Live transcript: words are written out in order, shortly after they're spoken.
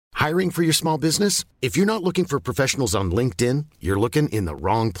Hiring for your small business? If you're not looking for professionals on LinkedIn, you're looking in the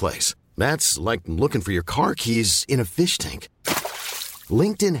wrong place. That's like looking for your car keys in a fish tank.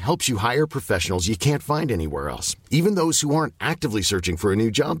 LinkedIn helps you hire professionals you can't find anywhere else, even those who aren't actively searching for a new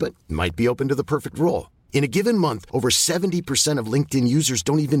job but might be open to the perfect role. In a given month, over 70% of LinkedIn users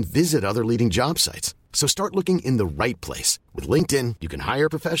don't even visit other leading job sites. So start looking in the right place. With LinkedIn, you can hire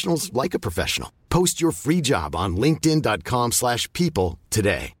professionals like a professional. Post your free job on linkedin.com/people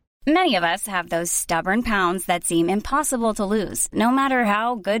today. Many of us have those stubborn pounds that seem impossible to lose, no matter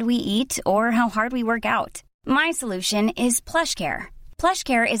how good we eat or how hard we work out. My solution is PlushCare.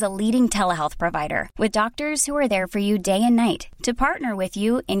 PlushCare is a leading telehealth provider with doctors who are there for you day and night to partner with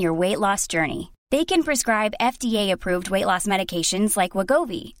you in your weight loss journey. They can prescribe FDA-approved weight loss medications like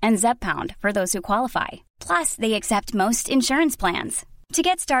Wegovy and Zepbound for those who qualify. Plus, they accept most insurance plans. To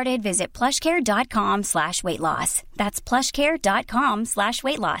get started, visit plushcare.com/weightloss. That's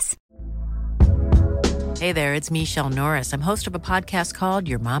plushcare.com/weightloss. Hey there, it's Michelle Norris. I'm host of a podcast called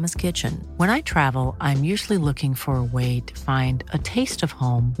Your Mama's Kitchen. When I travel, I'm usually looking for a way to find a taste of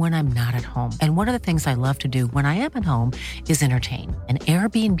home when I'm not at home. And one of the things I love to do when I am at home is entertain. And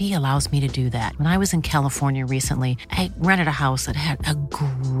Airbnb allows me to do that. When I was in California recently, I rented a house that had a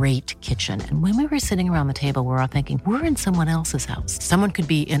great kitchen. And when we were sitting around the table, we're all thinking, we're in someone else's house. Someone could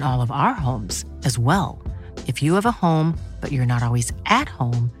be in all of our homes as well. If you have a home, but you're not always at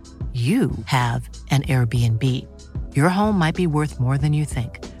home, you have an Airbnb. Your home might be worth more than you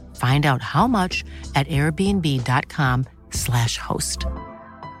think. Find out how much at airbnb.com/host.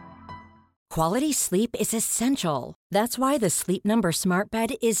 Quality sleep is essential. That's why the Sleep Number Smart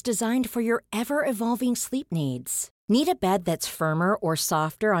Bed is designed for your ever-evolving sleep needs. Need a bed that's firmer or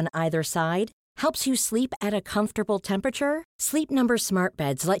softer on either side? Helps you sleep at a comfortable temperature? Sleep Number Smart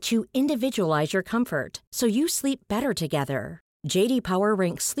Beds let you individualize your comfort, so you sleep better together. J.D. Power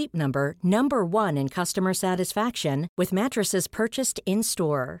ranks Sleep Number number 1 in customer satisfaction with mattresses purchased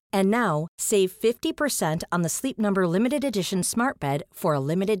in-store. And now, save 50% on the Sleep Number Limited Edition Smart Bed for a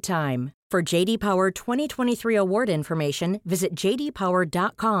limited time. For J.D. Power 2023 award information, visit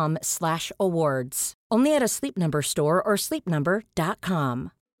jdpower.com/awards. Only at a Sleep Number store or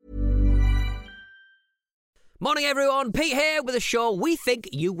sleepnumber.com. Morning everyone, Pete here with a show we think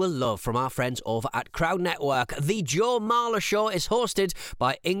you will love from our friends over at Crowd Network. The Joe Marler Show is hosted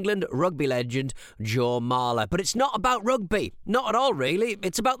by England rugby legend Joe Marler. But it's not about rugby, not at all really.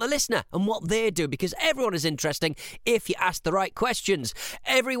 It's about the listener and what they do, because everyone is interesting if you ask the right questions.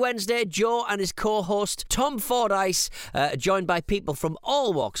 Every Wednesday, Joe and his co-host Tom Fordyce joined by people from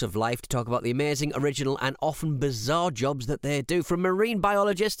all walks of life to talk about the amazing, original and often bizarre jobs that they do. From marine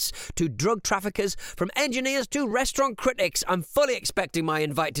biologists to drug traffickers, from engineers to restaurant critics. I'm fully expecting my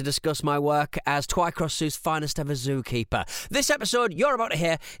invite to discuss my work as Twycross Zoo's finest ever zookeeper. This episode you're about to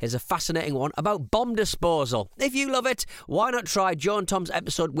hear is a fascinating one about bomb disposal. If you love it, why not try Joe and Tom's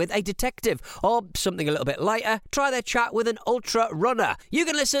episode with a detective, or something a little bit lighter, try their chat with an ultra runner. You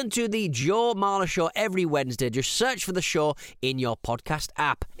can listen to the Joe Marler Show every Wednesday. Just search for the show in your podcast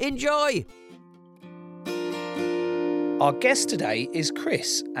app. Enjoy! Our guest today is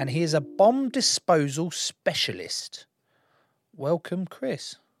Chris, and he is a bomb disposal specialist. Welcome,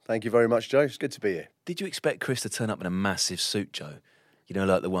 Chris. Thank you very much, Joe. It's good to be here. Did you expect Chris to turn up in a massive suit, Joe? You know,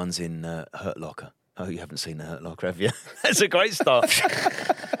 like the ones in Hurt Locker. Oh, you haven't seen the Hurt Locker, have you? That's a great start.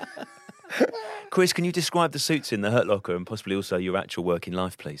 Chris, can you describe the suits in the Hurt Locker and possibly also your actual work in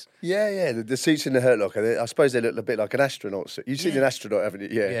life, please? Yeah. The suits in the Hurt Locker, I suppose they look a bit like an astronaut suit. You've seen an astronaut, haven't you?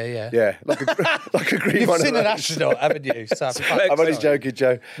 Yeah. Like a green one. You've seen an astronaut, haven't you? I'm only joking,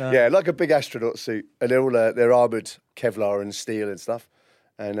 Joe. No. Yeah, like a big astronaut suit. And they're all they're armoured Kevlar and steel and stuff.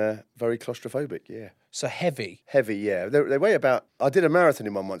 And very claustrophobic, yeah. So heavy? Heavy, yeah. They weigh about... I did a marathon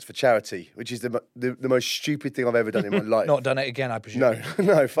in one once for charity, which is the most stupid thing I've ever done in my life. Not done it again, I presume?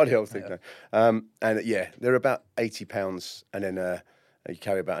 No, funny old thing, no. And they're about £80, and then you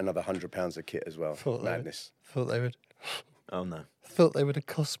carry about another £100 of kit as well. Madness. Thought they would... Oh, no. Thought they would have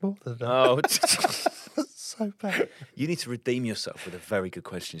cost more than that. Oh, so bad. You need to redeem yourself with a very good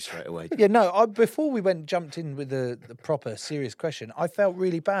question straight away. Yeah, no, before we jumped in with the proper serious question, I felt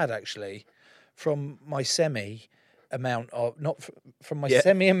really bad, actually, from my semi amount of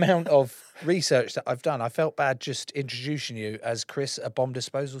research that I've done. I felt bad just introducing you as Chris, a bomb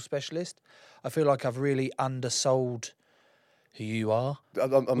disposal specialist. I feel like I've really undersold who you are.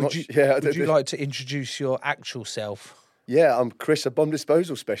 Would you like to introduce your actual self? Yeah, I'm Chris, a bomb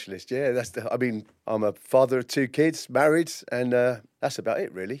disposal specialist. Yeah, I'm a father of 2 kids, married, and that's about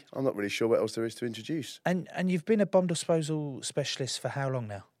it, really. I'm not really sure what else there is to introduce. And you've been a bomb disposal specialist for how long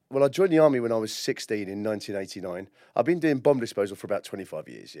now? Well, I joined the army when I was 16 in 1989. I've been doing bomb disposal for about 25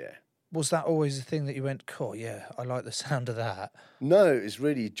 years, yeah. Was that always the thing that you went, cool, yeah, I like the sound of that? No, it's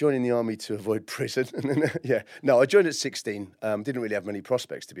really joining the army to avoid prison. Yeah. No, I joined at 16. Didn't really have many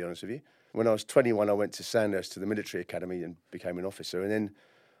prospects, to be honest with you. When I was 21, I went to Sandhurst to the military academy and became an officer. And then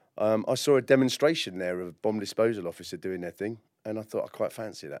I saw a demonstration there of a bomb disposal officer doing their thing. And I thought I quite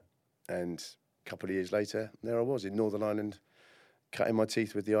fancy that. And a couple of years later, there I was in Northern Ireland, cutting my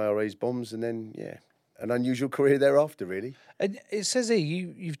teeth with the IRA's bombs. And then, yeah, an unusual career thereafter, really. And it says here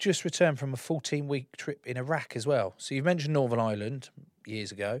you've just returned from a 14-week trip in Iraq as well. So you've mentioned Northern Ireland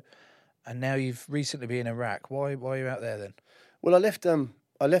years ago, and now you've recently been in Iraq. Why are you out there then? Well, I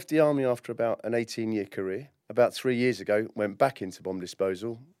left the army after about an 18-year career. About 3 years ago, went back into bomb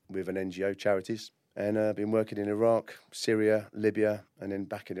disposal with an NGO, Charities, and I've been working in Iraq, Syria, Libya, and then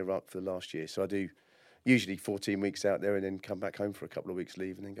back in Iraq for the last year. So I do usually 14 weeks out there and then come back home for a couple of weeks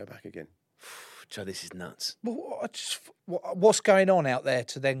leave and then go back again. Joe, this is nuts. Well, what's going on out there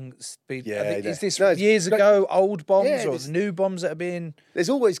to then be... Yeah, is this years ago, old bombs or new bombs that are being... There's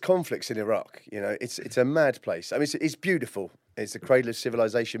always conflicts in Iraq, you know. It's a mad place. I mean, it's beautiful. It's the cradle of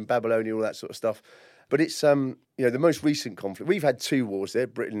civilization, Babylonia, all that sort of stuff. But it's, you know, the most recent conflict. We've had 2 wars there.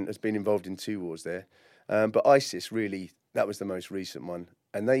 Britain has been involved in 2 wars there. But ISIS, really, that was the most recent one.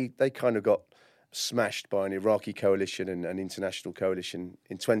 And they kind of got smashed by an Iraqi coalition and an international coalition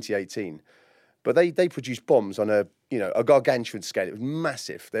in 2018. But they produced bombs on a gargantuan scale. It was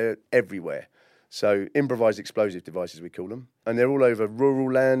massive. They're everywhere. So improvised explosive devices, we call them. And they're all over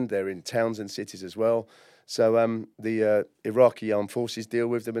rural land. They're in towns and cities as well. So the Iraqi armed forces deal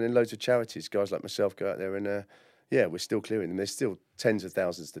with them, and then loads of charities, guys like myself, go out there and, we're still clearing them. There's still tens of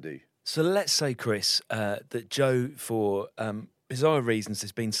thousands to do. So let's say, Chris, that Joe, for bizarre reasons,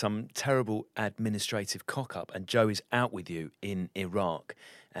 there's been some terrible administrative cock-up, and Joe is out with you in Iraq,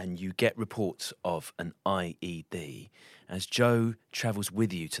 and you get reports of an IED. As Joe travels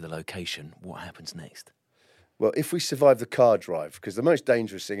with you to the location, what happens next? Well, if we survive the car drive, because the most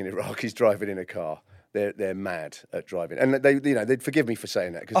dangerous thing in Iraq is driving in a car. They're mad at driving, and they'd forgive me for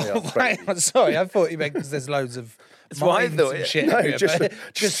saying that because they are crazy. I'm sorry, I thought you meant because there's loads of That's what I thought. And shit. No,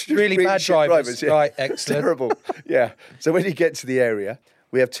 just really bad drivers. Yeah. Right, excellent. Terrible. Yeah. So when you get to the area,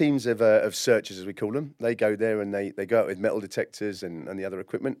 we have teams of searchers, as we call them. They go there and they go out with metal detectors and the other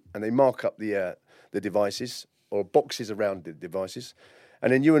equipment, and they mark up the devices or boxes around the devices,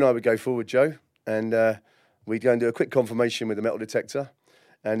 and then you and I would go forward, Joe, and we'd go and do a quick confirmation with the metal detector.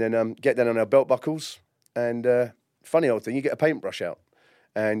 And then get down on our belt buckles, and funny old thing, you get a paintbrush out,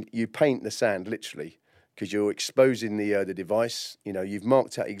 and you paint the sand literally, because you're exposing the device. You know, you've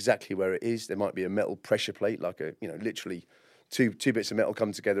marked out exactly where it is. There might be a metal pressure plate, like literally two bits of metal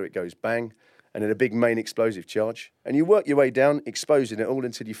come together, it goes bang, and then a big main explosive charge. And you work your way down, exposing it all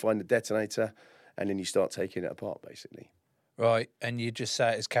until you find the detonator, and then you start taking it apart, basically. Right, and you just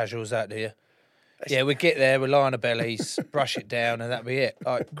say it as casual as that, do you? Yeah, we get there, we lie on our bellies, brush it down, and that'd be it.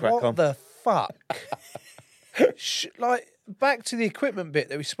 Like, what the fuck? Like, back to the equipment bit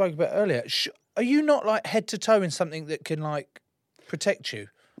that we spoke about earlier. Are you not, like, head to toe in something that can, like, protect you?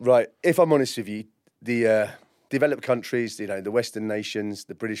 Right. If I'm honest with you, the developed countries, the Western nations,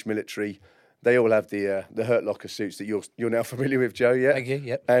 the British military, they all have the Hurt Locker suits that you're now familiar with, Joe. Yeah. Thank you.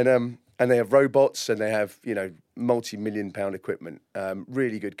 Yep. And they have robots, and they have multi-million-pound equipment,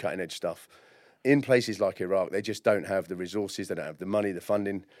 really good cutting-edge stuff. In places like Iraq, they just don't have the resources, they don't have the money, the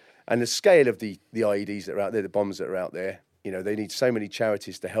funding, and the scale of the IEDs that are out there, the bombs that are out there. They need so many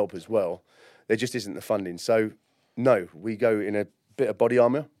charities to help as well. There just isn't the funding. So, no, we go in a bit of body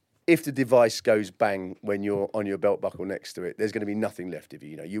armour. If the device goes bang when you're on your belt buckle next to it, there's going to be nothing left of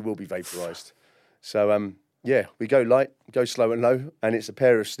you. You will be vaporised. So, we go light, go slow and low, and it's a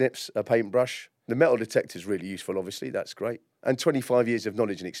pair of snips, a paintbrush. The metal detector is really useful, obviously. That's great. And 25 years of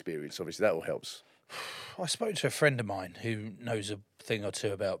knowledge and experience, obviously, that all helps. I spoke to a friend of mine who knows a thing or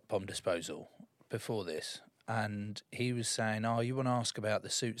two about bomb disposal before this, and he was saying, you want to ask about the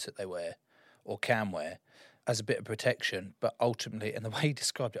suits that they wear or can wear as a bit of protection, but ultimately, and the way he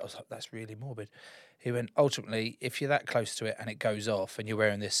described it, I was like, that's really morbid. He went, ultimately, if you're that close to it and it goes off and you're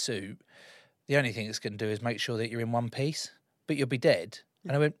wearing this suit, the only thing it's going to do is make sure that you're in one piece, but you'll be dead.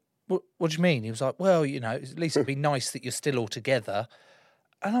 And I went, what do you mean? He was like, well, at least it'd be nice that you're still all together.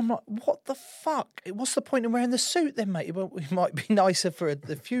 And I'm like, what the fuck? What's the point in wearing the suit then, mate? Well, it might be nicer for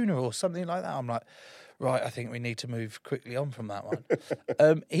the funeral or something like that. I'm like, right, I think we need to move quickly on from that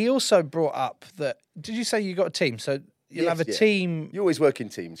one. He also brought up that, did you say you got a team? So you'll have a team. You always work in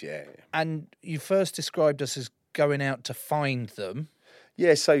teams, yeah. And you first described us as going out to find them.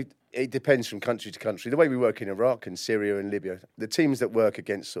 Yeah, so It depends from country to country. The way we work in Iraq and Syria and Libya, the teams that work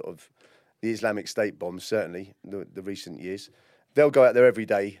against sort of the Islamic State bombs, certainly the recent years, they'll go out there every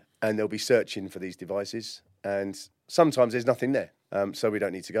day and they'll be searching for these devices. And sometimes there's nothing there, so we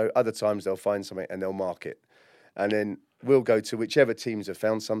don't need to go. Other times they'll find something and they'll mark it. And then we'll go to whichever teams have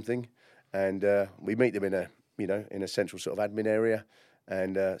found something, and we meet them in a central sort of admin area,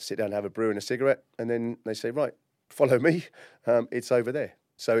 and sit down and have a brew and a cigarette, and then they say, right, follow me, it's over there.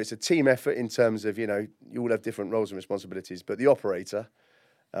 So it's a team effort in terms of, you all have different roles and responsibilities, but the operator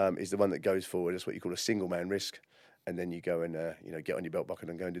is the one that goes forward. That's what you call a single man risk, and then you go and get on your belt buckle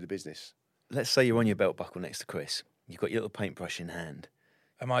and go and do the business. Let's say you're on your belt buckle next to Chris. You've got your little paintbrush in hand.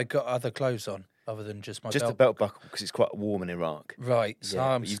 Am I got other clothes on other than just my belt? Just a belt buckle because it's quite warm in Iraq. Right, so yeah,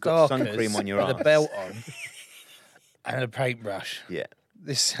 I'm you've got sun cream on your arm. with a belt on and a paintbrush. Yeah.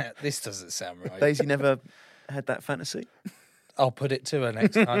 This doesn't sound right. Daisy never had that fantasy? I'll put it to her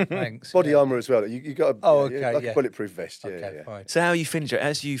next time, thanks. Body armour as well. You got a bulletproof vest. Okay, fine. So how you finish it?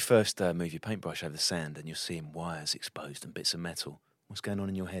 As you first move your paintbrush over the sand and you're seeing wires exposed and bits of metal, what's going on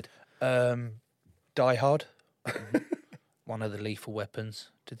in your head? Die Hard. One of the Lethal Weapons.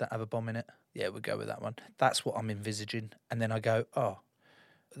 Did that have a bomb in it? Yeah, we'll go with that one. That's what I'm envisaging. And then I go,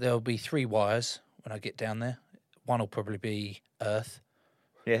 there'll be 3 wires when I get down there. One will probably be earth.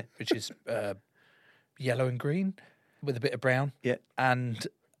 Yeah. Which is yellow and green with a bit of brown. Yeah. And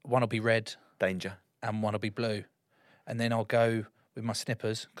one will be red. Danger. And one will be blue. And then I'll go with my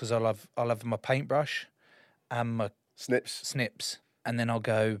snippers because I'll have my paintbrush and my snips. And then I'll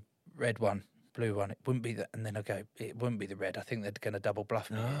go red one, blue one. It wouldn't be and then I'll go, it wouldn't be the red. I think they're going to double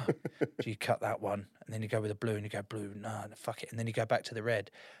bluff me. So you cut that one and then you go with the blue and you go blue. No, fuck it. And then you go back to the red.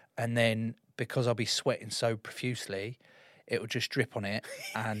 And then because I'll be sweating so profusely, it'll just drip on it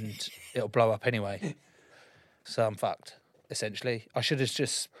and it'll blow up anyway. So I'm fucked, essentially. I should have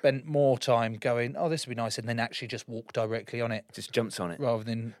just spent more time going, this would be nice, and then actually just walk directly on it. Just jumps on it. Rather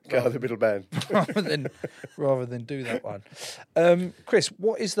than... Go the middle band. rather than do that one. Chris,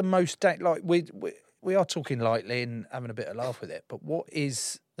 what is the most... we are talking lightly and having a bit of laugh with it, but what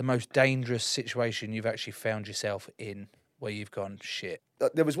is the most dangerous situation you've actually found yourself in where you've gone, shit?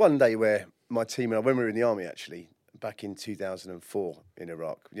 There was one day where my team and I, when we were in the army, actually, back in 2004 in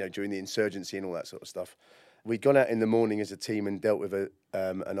Iraq, during the insurgency and all that sort of stuff, we'd gone out in the morning as a team and dealt with an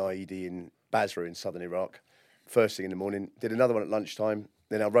IED in Basra in southern Iraq. First thing in the morning, did another one at lunchtime.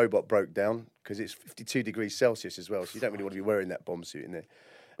 Then our robot broke down because it's 52 degrees Celsius as well, so you don't really want to be wearing that bomb suit in there.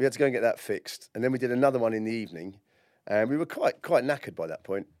 We had to go and get that fixed. And then we did another one in the evening, and we were quite knackered by that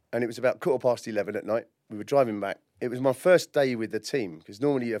point. And it was about 11:15 at night. We were driving back. It was my first day with the team because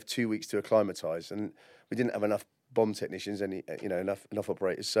normally you have 2 weeks to acclimatise, and we didn't have enough bomb technicians, enough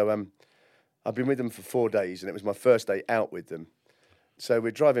operators. So I've been with them for 4 days, and it was my first day out with them. So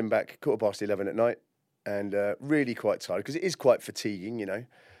we're driving back 11:15 at night, and really quite tired because it is quite fatiguing,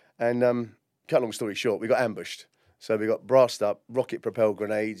 And cut long story short, we got ambushed. So we got brassed up, rocket-propelled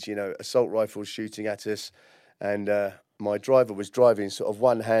grenades, assault rifles shooting at us, and my driver was driving sort of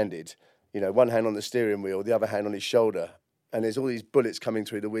one-handed, one hand on the steering wheel, the other hand on his shoulder. And there's all these bullets coming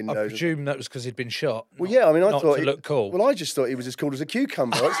through the windows. I presume that was because he'd been shot. Well, yeah, I mean, I thought to look cool. Well, I just thought he was as cool as a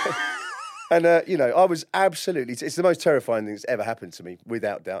cucumber. And, I was absolutely... It's the most terrifying thing that's ever happened to me,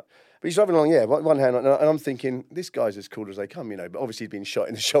 without doubt. But he's driving along, one hand, and I'm thinking, this guy's as cool as they come, But obviously he'd been shot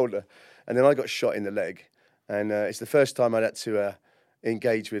in the shoulder. And then I got shot in the leg. And it's the first time I'd had to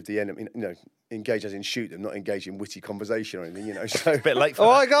engage with the enemy, engage as in shoot them, not engage in witty conversation or anything, So, a bit late for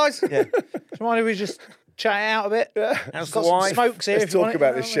all that. right, guys. Yeah. Do you mind if we just chat it out a bit? Yeah. How's got some smokes here. Let's talk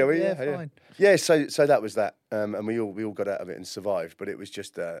about this, shall we? Yeah, fine. Yeah, so that was that, and we all got out of it and survived, but it was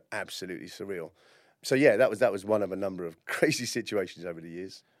just absolutely surreal. So yeah, that was one of a number of crazy situations over the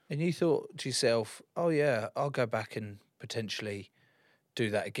years. And you thought to yourself, oh yeah, I'll go back and potentially do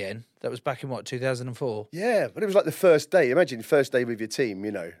that again. That was back in 2004? Yeah, but it was like the first day. Imagine the first day with your team,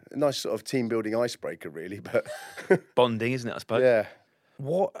 a nice sort of team building icebreaker, really. But bonding, isn't it? I suppose. Yeah.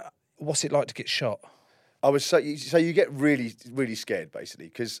 What's it like to get shot? So you get really, really scared, basically,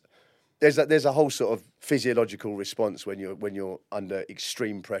 because there's a whole sort of physiological response when you're under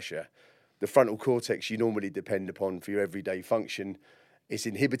extreme pressure. The frontal cortex you normally depend upon for your everyday function is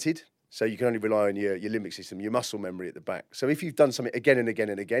inhibited, so you can only rely on your limbic system, your muscle memory at the back. So if you've done something again and again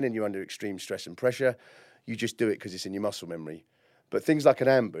and again and you're under extreme stress and pressure, you just do it because it's in your muscle memory. But things like an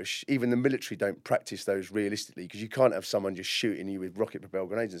ambush, even the military don't practice those realistically because you can't have someone just shooting you with rocket-propelled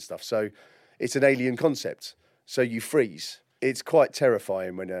grenades and stuff. So it's an alien concept. So you freeze. It's quite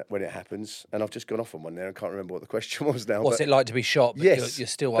terrifying when it happens. And I've just gone off on one there. I can't remember what the question was now. What's it like to be shot? But yes. You're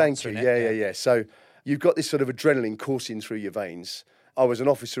still Thank answering you. it. Yeah. So you've got this sort of adrenaline coursing through your veins. I was an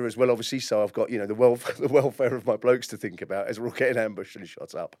officer as well, obviously, so I've got, the welfare of my blokes to think about as we're all getting ambushed and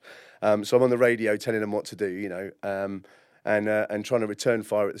shot up. So I'm on the radio telling them what to do, and trying to return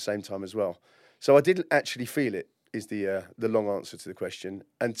fire at the same time as well. So I didn't actually feel it, is the long answer to the question,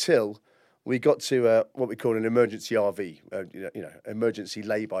 until we got to what we call an emergency RV, emergency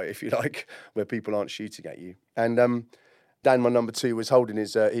lay-by, if you like, where people aren't shooting at you. And Dan, my number 2, was holding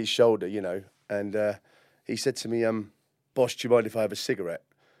his shoulder, and he said to me, "Boss, do you mind if I have a cigarette?"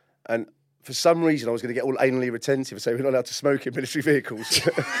 And for some reason, I was going to get all anally retentive and say, "We're not allowed to smoke in military vehicles."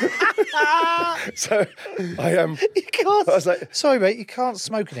 So you can't. I was like, "Sorry, mate, you can't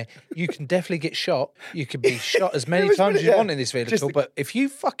smoke in it. You can definitely get shot. You can be shot as many times as you want in this vehicle. But if you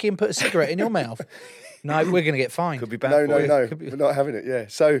fucking put a cigarette in your mouth, no, we're going to get fined. Could be bad. No, we're not having it. Yeah,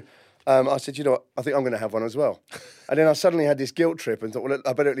 so. I said, you know what, I think I'm going to have one as well. And then I suddenly had this guilt trip and thought, well,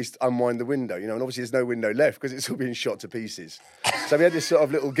 I better at least unwind the window, and obviously there's no window left because it's all being shot to pieces. So we had this sort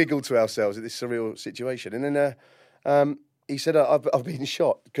of little giggle to ourselves at this surreal situation. And then he said, I've been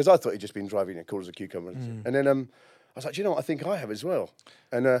shot, because I thought he'd just been driving cool as a cucumber. And then I was like, you know what, I think I have as well.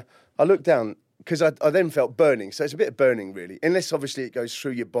 And I looked down, because I then felt burning. So it's a bit of burning, really, unless obviously it goes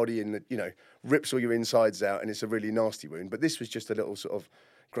through your body and, rips all your insides out and it's a really nasty wound. But this was just a little sort of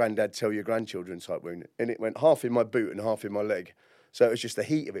granddad tell your grandchildren type wound, and it went half in my boot and half in my leg, so it was just the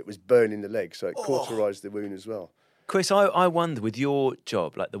heat of it was burning the leg, so it cauterized the wound as well. Chris, I wonder, with your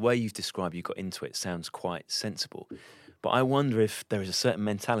job, like the way you've described you got into it sounds quite sensible, but I wonder if there is a certain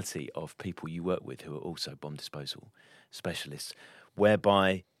mentality of people you work with who are also bomb disposal specialists,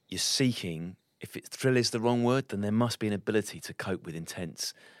 whereby you're seeking, if thrill is the wrong word, then there must be an ability to cope with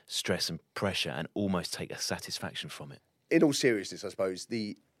intense stress and pressure and almost take a satisfaction from it. In all seriousness, I suppose,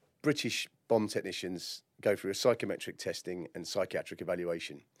 the British bomb technicians go through a psychometric testing and psychiatric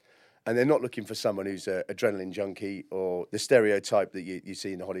evaluation. And they're not looking for someone who's an adrenaline junkie or the stereotype that you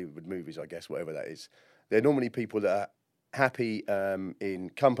see in the Hollywood movies, I guess, whatever that is. They're normally people that are happy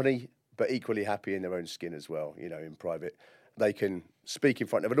in company, but equally happy in their own skin as well, in private. They can speak in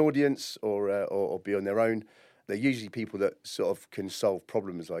front of an audience or be on their own. They're usually people that sort of can solve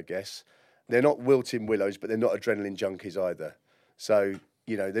problems, I guess. They're not wilting willows, but they're not adrenaline junkies either. So,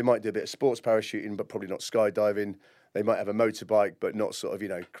 they might do a bit of sports parachuting, but probably not skydiving. They might have a motorbike, but not sort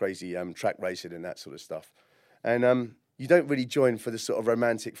of, crazy track racing and that sort of stuff. And you don't really join for the sort of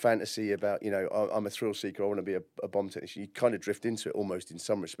romantic fantasy about, I'm a thrill seeker, I want to be a bomb technician. You kind of drift into it almost in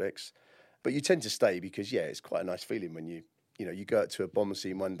some respects. But you tend to stay because, it's quite a nice feeling when you go out to a bomb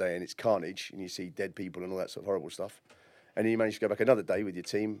scene one day and it's carnage and you see dead people and all that sort of horrible stuff. And then you manage to go back another day with your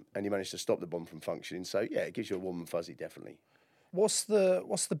team and you manage to stop the bomb from functioning. So, it gives you a warm and fuzzy, definitely. What's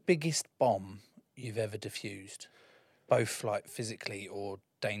the biggest bomb you've ever defused? Both, like, physically or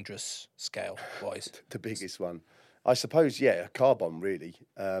dangerous scale-wise? The biggest one? I suppose, a car bomb, really.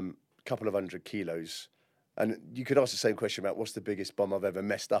 A couple of 100 kilos. And you could ask the same question about what's the biggest bomb I've ever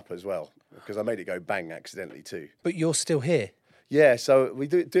messed up as well, because I made it go bang accidentally too. But you're still here? Yeah, so we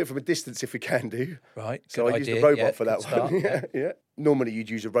do it from a distance if we can do. Right, so I use the robot for that one. Yeah. Normally you'd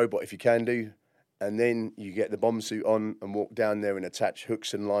use a robot if you can do, and then you get the bomb suit on and walk down there and attach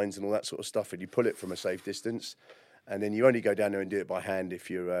hooks and lines and all that sort of stuff, and you pull it from a safe distance, and then you only go down there and do it by hand if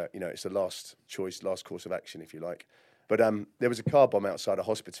you're, it's the last choice, last course of action, if you like. But there was a car bomb outside a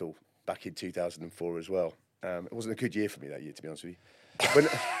hospital back in 2004 as well. It wasn't a good year for me that year, to be honest with you.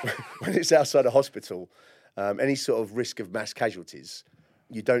 When it's outside a hospital, any sort of risk of mass casualties,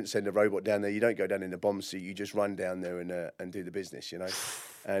 you don't send a robot down there. You don't go down in the bomb suit. You just run down there and do the business,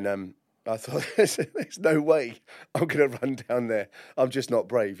 And I thought, there's no way I'm going to run down there. I'm just not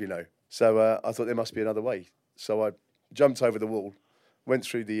brave, So I thought there must be another way. So I jumped over the wall, went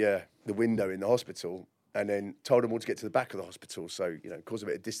through the window in the hospital, and then told them all to get to the back of the hospital. So, caused a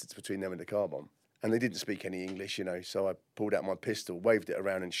bit of distance between them and the car bomb. And they didn't speak any English, so I pulled out my pistol, waved it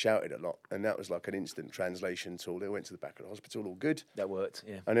around and shouted a lot. And that was like an instant translation tool. They went to the back of the hospital, all good. That worked,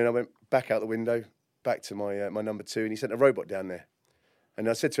 yeah. And then I went back out the window, back to my number 2, and he sent a robot down there. And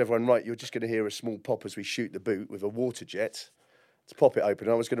I said to everyone, right, you're just going to hear a small pop as we shoot the boot with a water jet to pop it open.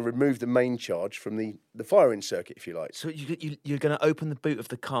 And I was going to remove the main charge from the firing circuit, if you like. So you're going to open the boot of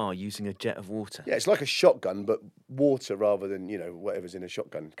the car using a jet of water? Yeah, it's like a shotgun, but water rather than, whatever's in a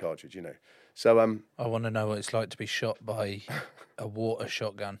shotgun cartridge, So I want to know what it's like to be shot by a water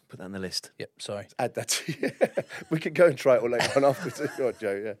shotgun. Put that on the list. Yep, sorry. Add that to We could go and try it all later on after. God,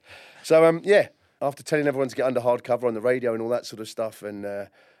 Joe, yeah. So, after telling everyone to get under hard cover on the radio and all that sort of stuff and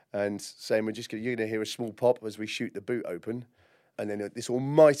saying you're going to hear a small pop as we shoot the boot open, and then this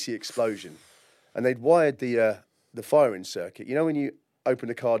almighty explosion. And they'd wired the firing circuit. When you open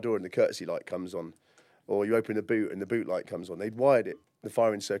the car door and the courtesy light comes on, Or you open the boot and the boot light comes on. They'd wired the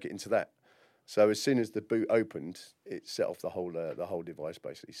firing circuit into that. So as soon as the boot opened, it set off the whole device,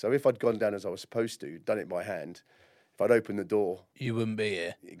 basically. So if I'd gone down as I was supposed to, done it by hand, if I'd opened the door... You wouldn't be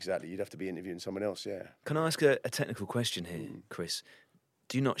here. Exactly. You'd have to be interviewing someone else, yeah. Can I ask a technical question here, Chris?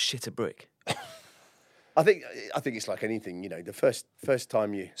 Do you not shit a brick? I think it's like anything, the first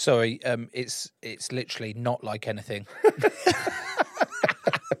time you... Sorry, it's literally not like anything.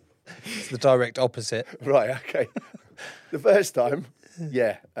 It's the direct opposite. Right, okay. The first time,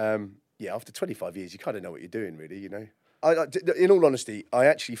 yeah. After 25 years, you kind of know what you're doing, really, in all honesty, I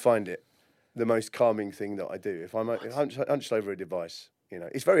actually find it the most calming thing that I do. If I'm hunched over a device,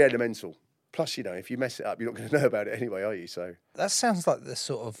 it's very elemental. Plus, if you mess it up, you're not going to know about it anyway, are you? So that sounds like the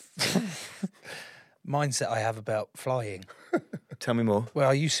sort of mindset I have about flying. Tell me more. Well,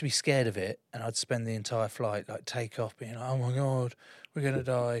 I used to be scared of it, and I'd spend the entire flight, like, take off, being like, oh, my God, we're going to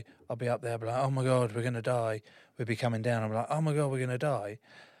die. I'll be up there, be like, oh, my God, we're going to die. We'd be coming down. I'm like, oh, my God, we're going to die.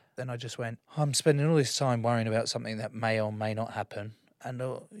 Then I just went, I'm spending all this time worrying about something that may or may not happen. And,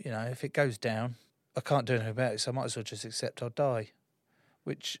 if it goes down, I can't do anything about it, so I might as well just accept I'll die.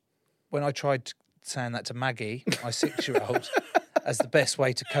 Which, when I tried saying that to Maggie, my 6-year-old, as the best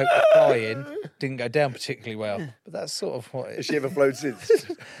way to cope with flying, didn't go down particularly well. But that's sort of what... Has she ever flown since?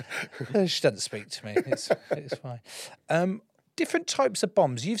 She doesn't speak to me. It's fine. Different types of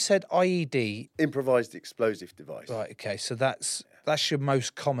bombs. You've said IED. Improvised explosive device. Right, okay. So that's your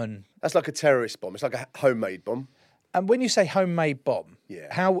most common... That's like a terrorist bomb. It's like a homemade bomb. And when you say homemade bomb, yeah,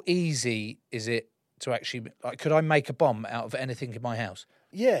 how easy is it to actually... Like, could I make a bomb out of anything in my house?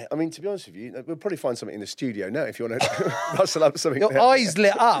 Yeah, I mean, to be honest with you, we'll probably find something in the studio now if you want to rustle up something. Your eyes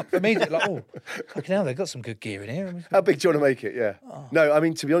lit up immediately, like, oh, fucking hell, they've got some good gear in here. How big do you want to make it? Yeah. Oh. No, I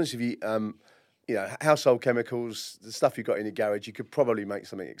mean, to be honest with you, household chemicals, the stuff you've got in your garage, you could probably make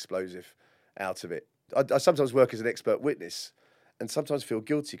something explosive out of it. I sometimes work as an expert witness and sometimes feel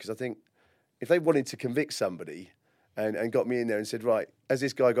guilty because I think if they wanted to convict somebody and got me in there and said, right, has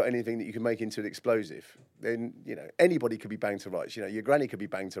this guy got anything that you can make into an explosive? Then, anybody could be banged to rights. Your granny could be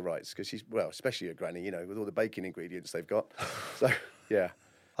banged to rights because she's, well, especially your granny, with all the baking ingredients they've got. So, yeah.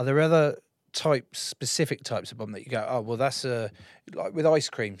 Are there other specific types of bomb that you go, oh, well, that's like with ice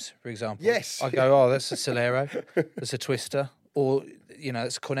creams, for example? Yes. I go, oh, that's a Solero, that's a Twister, or,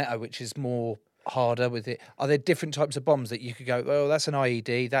 that's a Cornetto, which is more harder with it. Are there different types of bombs that you could go, oh, that's an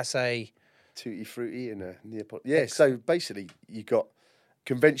IED, that's a... Tutti Frutti and a Neapolitan. Yeah, so basically you've got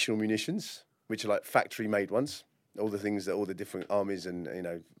conventional munitions, which are like factory-made ones, all the things that all the different armies and,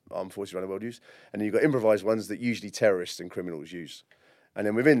 armed forces around the world use. And then you've got improvised ones that usually terrorists and criminals use. And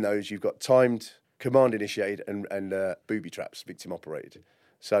then within those, you've got timed, command-initiated and booby traps, victim-operated.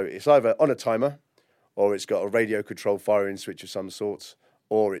 So it's either on a timer, or it's got a radio-controlled firing switch of some sort,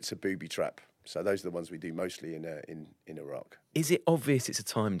 or it's a booby trap. So those are the ones we do mostly in Iraq. Is it obvious it's a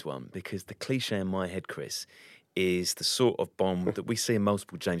timed one? Because the cliche in my head, Chris, is the sort of bomb that we see in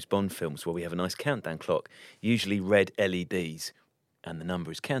multiple James Bond films where we have a nice countdown clock, usually red LEDs, and the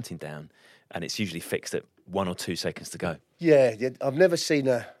number is counting down, and it's usually fixed at 1 or 2 seconds to go. Yeah, I've never seen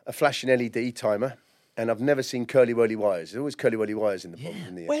a flashing LED timer, and I've never seen curly-whirly wires. There's always curly-whirly wires in the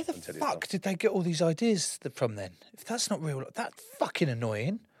bomb. Yeah. Where the fuck did they get all these ideas from then? If that's not real, that's fucking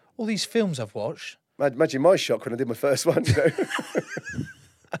annoying. All these films I've watched. Imagine my shock when I did my first one,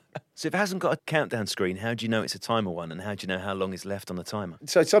 So if it hasn't got a countdown screen, how do you know it's a timer one, and how do you know how long is left on the timer?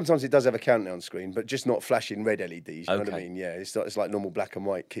 So sometimes it does have a countdown screen, but just not flashing red LEDs, you know what I mean? Yeah, it's like normal black and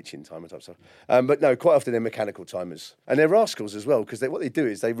white kitchen timer type stuff. But no, quite often they're mechanical timers. And they're rascals as well, because what they do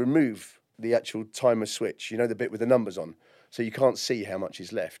is they remove the actual timer switch, the bit with the numbers on, so you can't see how much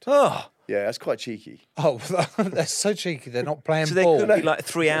is left. Oh! Yeah, that's quite cheeky. Oh, they're so cheeky. They're not playing ball. So there could be like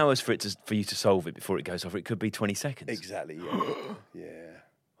 3 hours for you to solve it before it goes off. Or it could be 20 seconds. Exactly, yeah. Yeah.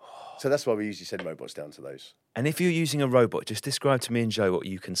 So that's why we usually send robots down to those. And if you're using a robot, just describe to me and Joe what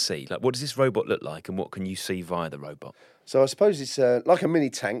you can see. Like, what does this robot look like, and what can you see via the robot? So I suppose it's like a mini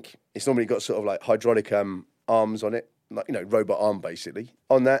tank. It's normally got sort of like hydraulic arms on it, like, robot arm basically.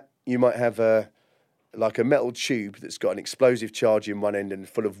 On that, you might have like a metal tube that's got an explosive charge in one end and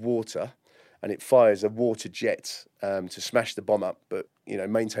full of water, and it fires a water jet to smash the bomb up, but,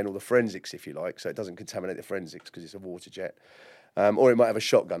 maintain all the forensics, if you like, so it doesn't contaminate the forensics because it's a water jet. Or it might have a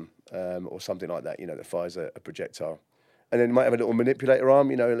shotgun or something like that, that fires a projectile. And then it might have a little manipulator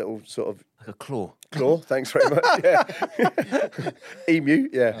arm, a little sort of... Like a claw. Claw, thanks very much, yeah. Emu,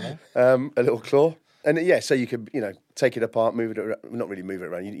 yeah. A little claw. And, so you could, take it apart, move it around. Not really move it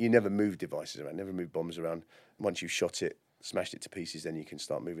around. You never move devices around, never move bombs around. Once you've shot it, smashed it to pieces, then you can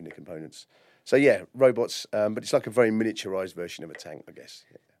start moving the components. So, yeah, robots, but it's like a very miniaturised version of a tank, I guess.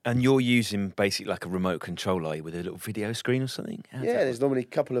 Yeah. And you're using basically like a remote control, are you, with a little video screen or something? There's normally a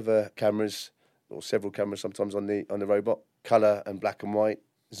couple of cameras or several cameras sometimes on the robot, colour and black and white,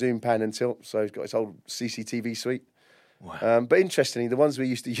 zoom, pan and tilt. So it's got its whole CCTV suite. Wow. But interestingly, the ones we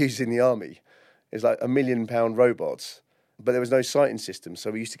used to use in the army is like £1 million robots, but there was no sighting system. So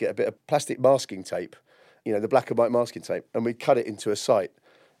we used to get a bit of plastic masking tape, the black and white masking tape, and we'd cut it into a sight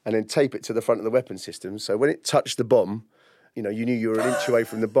and then tape it to the front of the weapon system. So when it touched the bomb, you knew you were an inch away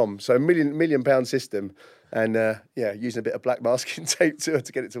from the bomb. So £1 million system, and using a bit of black masking tape to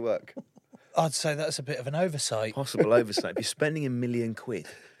get it to work. I'd say that's a bit of an oversight. Possible oversight. If you're spending £1 million,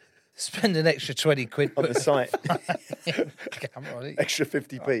 spend an extra 20 quid on the site. Extra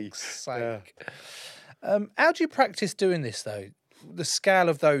 50p. Sake. How do you practice doing this though? The scale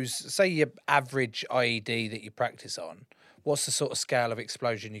of those, say your average IED that you practice on, what's the sort of scale of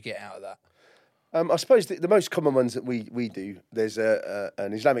explosion you get out of that? I suppose the most common ones that we do, there's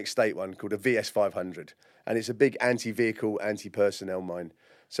an Islamic State one called a VS500, and it's a big anti-vehicle, anti-personnel mine.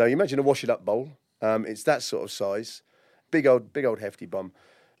 So you imagine a wash-it-up bowl. It's that sort of size, big old hefty bomb,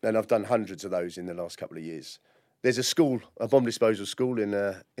 and I've done hundreds of those in the last couple of years. There's a bomb disposal school in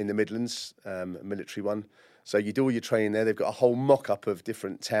the Midlands, a military one. So you do all your training there. They've got a whole mock-up of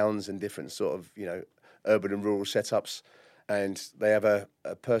different towns and different sort of urban and rural setups, and they have a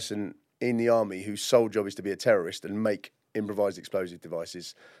person in the army whose sole job is to be a terrorist and make improvised explosive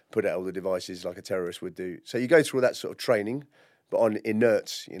devices, put out all the devices like a terrorist would do. So you go through all that sort of training, but on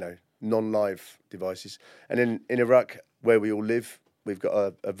inert, non-live devices. And then in Iraq, where we all live, we've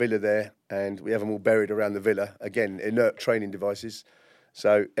got a villa there, and we have them all buried around the villa. Again, inert training devices.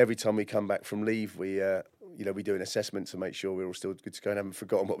 So every time we come back from leave, we do an assessment to make sure we're all still good to go and haven't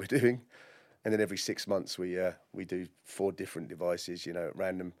forgotten what we're doing. And then every 6 months, we do 4 different devices, at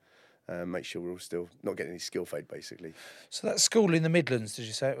random. Make sure we're all still not getting any skill fade, basically. So that school in the Midlands, did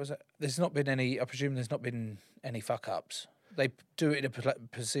you say it was? There's not been any. I presume there's not been any fuck ups. They do it in a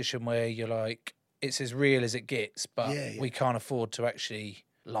position where you're like, it's as real as it gets, but we can't afford to actually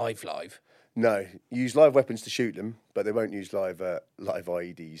live. No, use live weapons to shoot them, but they won't use live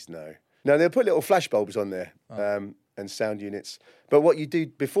IEDs. No, they'll put little flash bulbs on there and sound units. But what you do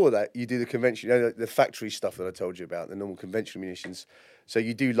before that, you do the conventional, the factory stuff that I told you about, the normal conventional munitions. So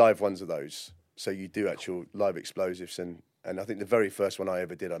you do live ones of those. So you do actual live explosives. And I think the very first one I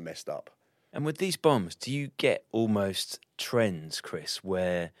ever did, I messed up. And with these bombs, do you get almost trends, Chris,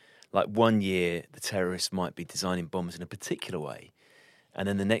 where like one year the terrorists might be designing bombs in a particular way, and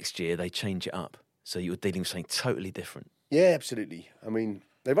then the next year they change it up, so you're dealing with something totally different? Yeah, absolutely. I mean,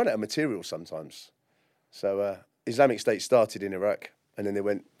 they run out of material sometimes. So Islamic State started in Iraq, and then they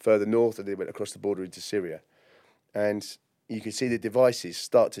went further north, and they went across the border into Syria. And you can see the devices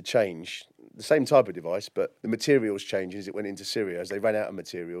start to change, the same type of device, but the materials change as it went into Syria, as they ran out of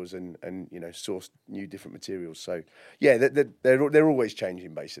materials and sourced new different materials. So, yeah, they're always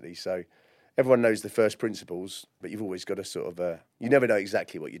changing, basically. So everyone knows the first principles, but you've always got to sort of, you never know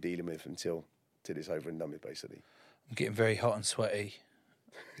exactly what you're dealing with until it's over and done with, basically. I'm getting very hot and sweaty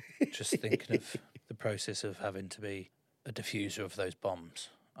just thinking of the process of having to be a diffuser of those bombs.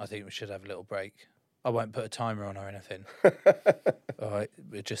 I think we should have a little break. I won't put a timer on or anything. All right,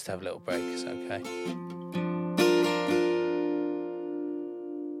 we'll just have a little break. It's okay.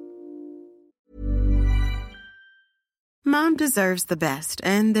 Mom deserves the best,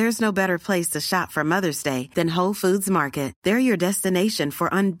 and there's no better place to shop for Mother's Day than Whole Foods Market. They're your destination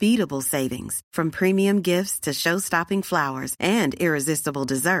for unbeatable savings, from premium gifts to show-stopping flowers and irresistible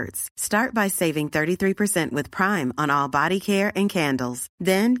desserts. Start by saving 33% with Prime on all body care and candles.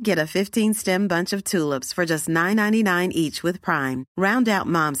 Then get a 15-stem bunch of tulips for just $9.99 each with Prime. Round out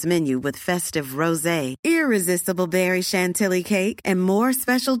Mom's menu with festive rosé, irresistible berry chantilly cake, and more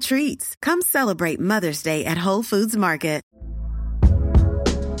special treats. Come celebrate Mother's Day at Whole Foods Market.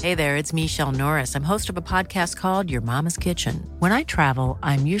 Hey there, it's Michelle Norris. I'm host of a podcast called Your Mama's Kitchen. When I travel,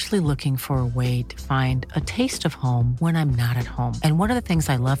 I'm usually looking for a way to find a taste of home when I'm not at home. And one of the things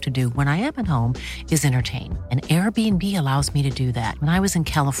I love to do when I am at home is entertain. And Airbnb allows me to do that. When I was in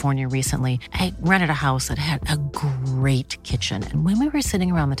California recently, I rented a house that had a great kitchen. And when we were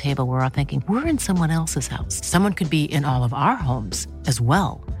sitting around the table, we were all thinking, we're in someone else's house. Someone could be in all of our homes as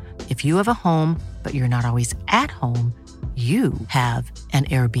well. If you have a home, but you're not always at home, you have an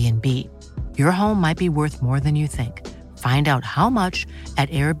Airbnb. Your home might be worth more than you think. Find out how much at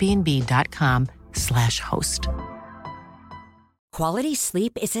airbnb.com/host. Quality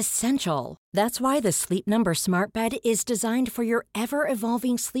sleep is essential. That's why the Sleep Number Smart Bed is designed for your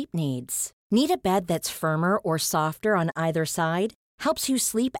ever-evolving sleep needs. Need a bed that's firmer or softer on either side? helps you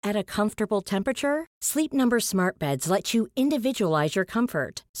sleep at a comfortable temperature. Sleep Number Smart Beds let you individualize your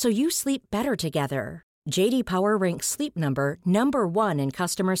comfort so you sleep better together. J.D. Power ranks Sleep Number number 1 in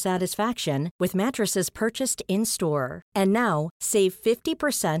customer satisfaction with mattresses purchased in-store. And now, save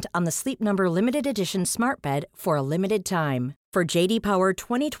 50% on the Sleep Number Limited Edition Smart Bed for a limited time. For J.D. Power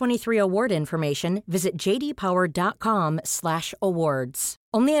 2023 award information, visit jdpower.com/awards.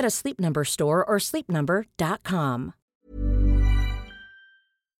 Only at a Sleep Number store or sleepnumber.com.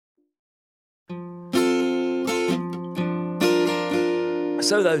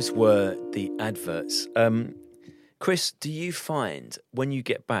 So those were the adverts. Chris, do you find when you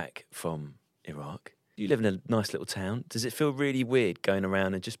get back from Iraq, you live in a nice little town, does it feel really weird going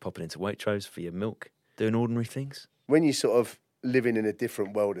around and just popping into Waitrose for your milk, doing ordinary things? When you sort of living in a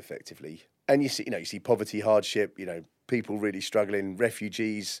different world, effectively, and you see poverty, hardship, people really struggling,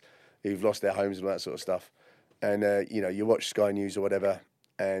 refugees who've lost their homes and all that sort of stuff, and you watch Sky News or whatever,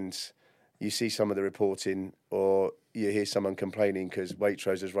 and you see some of the reporting, or you hear someone complaining because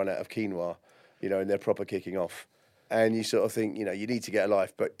Waitrose has run out of quinoa, and they're proper kicking off. And you sort of think, you need to get a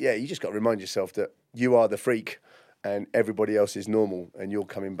life. But yeah, you just got to remind yourself that you are the freak and everybody else is normal and you're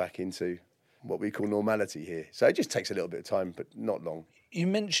coming back into what we call normality here. So it just takes a little bit of time, but not long. You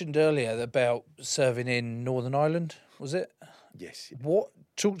mentioned earlier about serving in Northern Ireland, was it? Yes.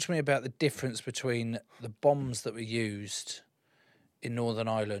 Talk to me about the difference between the bombs that were used in Northern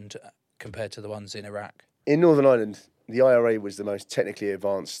Ireland compared to the ones in Iraq. In Northern Ireland, the IRA was the most technically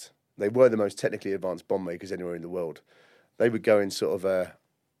advanced. They were the most technically advanced bomb makers anywhere in the world. They would go and sort of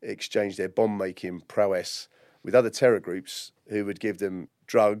exchange their bomb-making prowess with other terror groups who would give them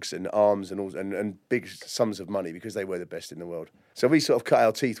drugs and arms and big sums of money because they were the best in the world. So we sort of cut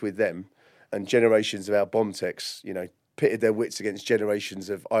our teeth with them, and generations of our bomb techs, pitted their wits against generations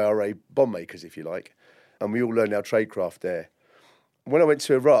of IRA bomb makers, if you like, and we all learned our tradecraft there. When I went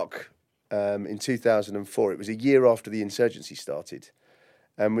to Iraq in 2004, it was a year after the insurgency started,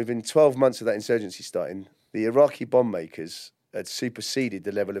 and within 12 months of that insurgency starting, the Iraqi bomb makers had superseded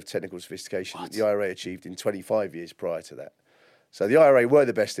the level of technical sophistication that the IRA achieved in 25 years prior to that. So the IRA were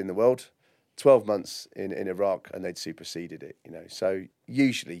the best in the world, 12 months in Iraq, and they'd superseded it, So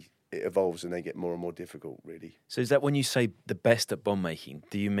usually it evolves and they get more and more difficult, really. So is that when you say the best at bomb making,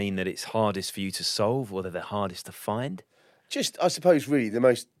 do you mean that it's hardest for you to solve or that they're hardest to find? Just, I suppose, really the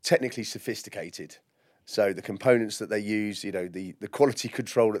most technically sophisticated. So the components that they use, the quality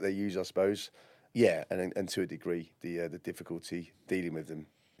control that they use, I suppose. Yeah, and to a degree, the difficulty dealing with them.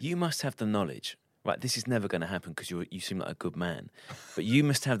 You must have the knowledge. Right, this is never going to happen because you seem like a good man. But you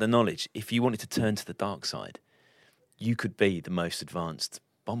must have the knowledge. If you wanted to turn to the dark side, you could be the most advanced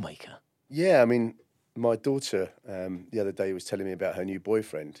bomb maker. Yeah, I mean, my daughter the other day was telling me about her new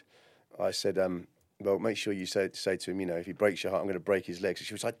boyfriend. I said, well, make sure you say to him, if he breaks your heart, I'm going to break his legs. And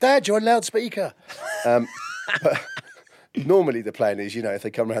she was like, Dad, you're on loudspeaker. But normally the plan is, if they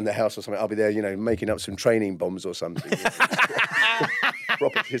come around the house or something, I'll be there, making up some training bombs or something.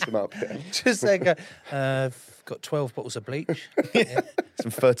 Proper kiss them up. Yeah. Just there, I've got 12 bottles of bleach. Yeah.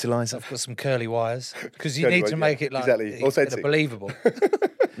 Some fertiliser. I've got some curly wires. Because you need to make it like exactly. believable.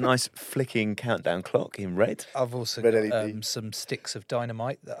 Nice flicking countdown clock in red. I've also got some sticks of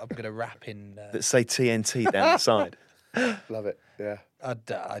dynamite that I'm going to wrap in. That say TNT down the side. Love it, yeah. I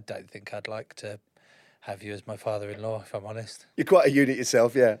don't think I'd like to have you as my father-in-law, if I'm honest. You're quite a unit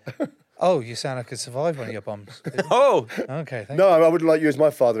yourself, yeah. Oh, you sound like I could survive one of your bombs. Oh! Okay, thank you. I wouldn't like you as my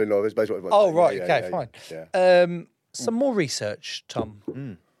father-in-law. That's basically what I was saying. Okay, fine. Yeah. Some more research,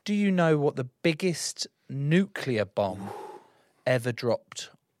 Tom. Do you know what the biggest nuclear bomb ever dropped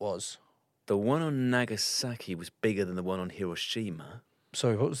was? The one on Nagasaki was bigger than the one on Hiroshima.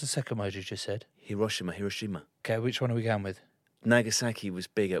 Sorry, what was the second word you just said? Hiroshima. Okay, which one are we going with? Nagasaki was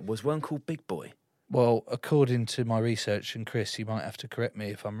bigger. Was one called Big Boy? Well, according to my research, and Chris, you might have to correct me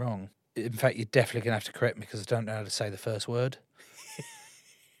if I'm wrong. In fact, you're definitely going to have to correct me because I don't know how to say the first word.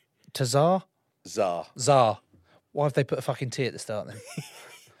 Tazar? Tsar. Why have they put a fucking T at the start then?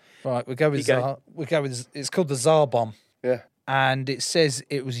 Right, we'll go with Tsar. It's called the Tsar bomb. Yeah. And it says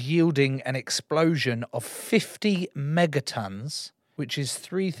it was yielding an explosion of 50 megatons, which is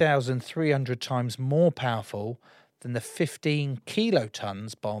 3,300 times more powerful than the 15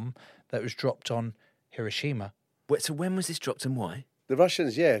 kilotons bomb that was dropped on Hiroshima. Wait, so when was this dropped and why? The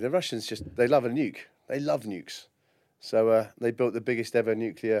Russians they love a nuke. They love nukes. So they built the biggest ever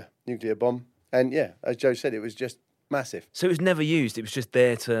nuclear bomb. And yeah, as Joe said, it was just massive. So it was never used, it was just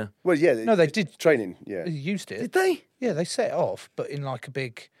there to... Well, yeah. No, they did. Training, yeah. They used it. Did they? Yeah, they set it off, but in like a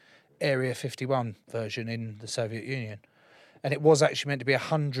big Area 51 version in the Soviet Union. And it was actually meant to be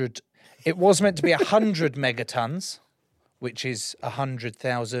 100... It was meant to be 100 megatons, which is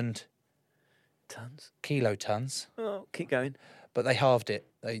 100,000 kilotons. Oh, keep going. But they halved it.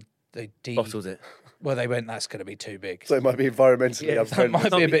 They bottled it. Well, they went, that's going to be too big. So it might be environmentally unfriendly. That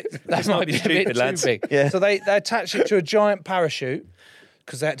might be a bit too big. Yeah. So they attached it to a giant parachute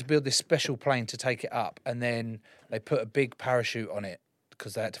because they had to build this special plane to take it up. And then they put a big parachute on it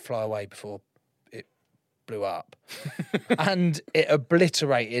because they had to fly away before it blew up. And it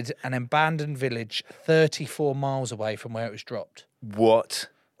obliterated an abandoned village 34 miles away from where it was dropped. What?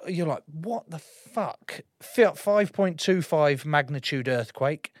 You're like, what the fuck? 5.25 magnitude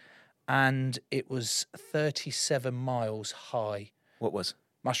earthquake, and it was 37 miles high. What was?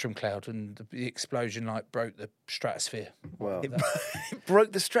 Mushroom cloud, and the explosion broke the stratosphere. Wow. It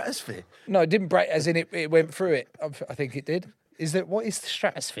broke the stratosphere? No, it didn't break, as in it went through it. I think it did. What is the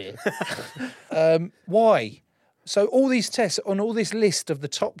stratosphere? Why? So all these tests on all this list of the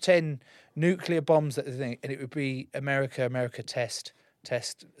top 10 nuclear bombs that they think, and it would be America test,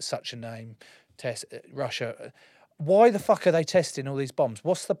 such a name, test, Russia. Why the fuck are they testing all these bombs?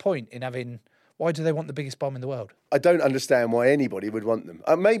 What's the point in having... Why do they want the biggest bomb in the world? I don't understand why anybody would want them.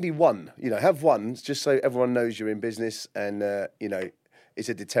 Maybe one, have one just so everyone knows you're in business and, it's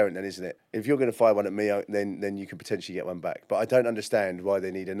a deterrent then, isn't it? If you're going to fire one at me, then you can potentially get one back. But I don't understand why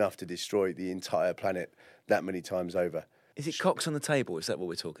they need enough to destroy the entire planet that many times over. Is it cocks on the table? Is that what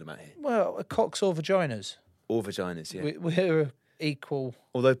we're talking about here? Well, cocks or vaginas. Or vaginas, yeah. We're equal.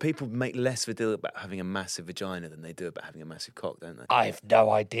 Although people make less of a deal about having a massive vagina than they do about having a massive cock, don't they? I have no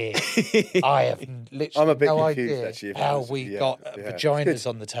idea. I have literally I'm a bit no confused, idea actually, how we got vaginas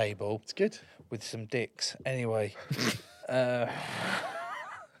on the table. It's good. With some dicks. Anyway.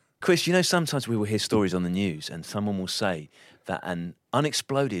 Chris, sometimes we will hear stories on the news and someone will say that an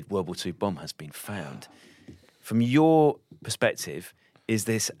unexploded World War II bomb has been found. From your perspective, is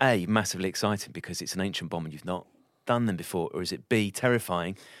this A, massively exciting because it's an ancient bomb and you've not done them before, or is it B,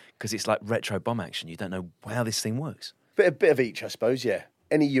 terrifying because it's like retro bomb action? You don't know how this thing works. A bit of each, I suppose, yeah.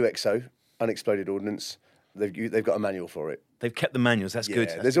 Any UXO, unexploded ordnance, they've got a manual for it. They've kept the manuals, that's good.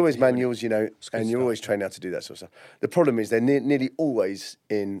 There's always manuals, and you're always trained how to do that sort of stuff. The problem is they're nearly always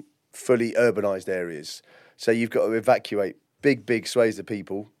in fully urbanised areas. So you've got to evacuate big swathes of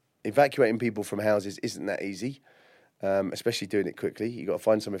people. Evacuating people from houses isn't that easy, especially doing it quickly. You've got to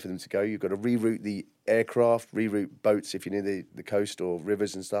find somewhere for them to go. You've got to reroute the aircraft, reroute boats if you're near the coast or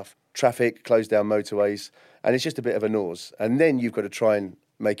rivers and stuff. Traffic, close down motorways. And it's just a bit of a nose. And then you've got to try and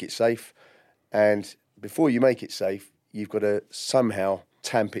make it safe. And before you make it safe, you've got to somehow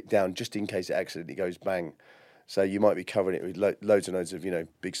tamp it down just in case it accidentally goes bang. So you might be covering it with loads and loads of,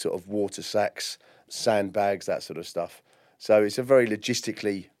 big sort of water sacks, sandbags, that sort of stuff. So it's a very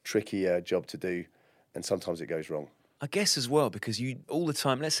logistically tricky job to do, and sometimes it goes wrong. I guess as well, because you all the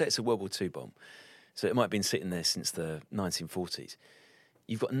time, let's say it's a World War II bomb, so it might have been sitting there since the 1940s.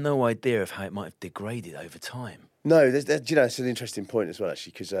 You've got no idea of how it might have degraded over time. No, it's an interesting point as well,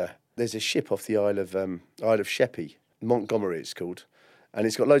 actually, because there's a ship off the Isle of Sheppey, Montgomery it's called, and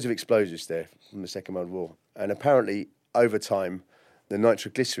it's got loads of explosives there from the Second World War. And apparently, over time, the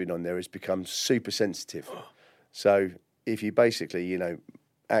nitroglycerin on there has become super sensitive. So if you basically,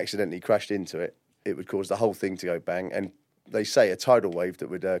 accidentally crashed into it, it would cause the whole thing to go bang. And they say a tidal wave that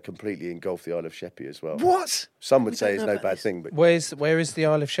would completely engulf the Isle of Sheppey as well. What? Some would say it's no bad thing. But where is the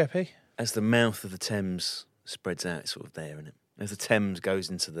Isle of Sheppey? As the mouth of the Thames spreads out, it's sort of there, isn't it? As the Thames goes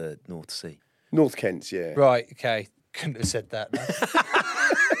into the North Sea. North Kent, yeah. Right, okay. Couldn't have said that.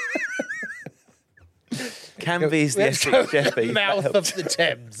 Canby's the Essex Sheppey. Mouth of the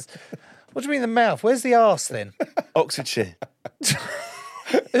Thames. What do you mean the mouth? Where's the arse then? Oxfordshire.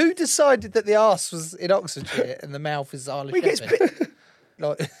 Who decided that the arse was in Oxfordshire and the mouth is Isle of Sheppey?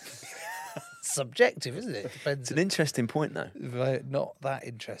 Subjective, isn't it? Depends. It's an interesting point, though. Not that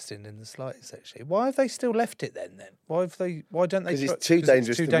interesting in the slightest, actually. Why have they still left it then? Why don't they? Because it's too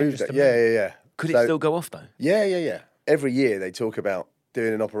dangerous to move that. Yeah. Could it still go off though? Yeah. Every year they talk about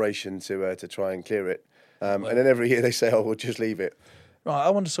doing an operation to try and clear it, and then every year they say, "Oh, we'll just leave it." Right. I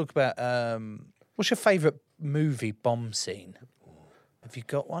want to talk about what's your favourite movie bomb scene? Have you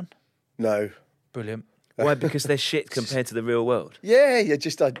got one? No. Brilliant. Why? Because they're shit compared to the real world. Yeah,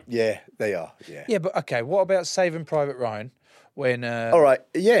 they are. Yeah. Yeah, but okay. What about Saving Private Ryan? When all right,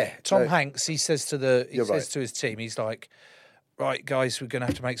 yeah, Tom Hanks, he says to his team, he's like, "Right, guys, we're going to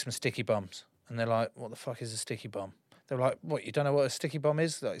have to make some sticky bombs." And they're like, "What the fuck is a sticky bomb?" They're like, "What? You don't know what a sticky bomb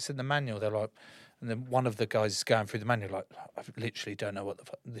is? Like, it's in the manual." They're like, and then one of the guys is going through the manual, like, "I literally don't know what the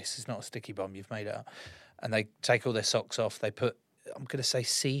fuck. This is not a sticky bomb. You've made it up." And they take all their socks off. They put, I'm going to say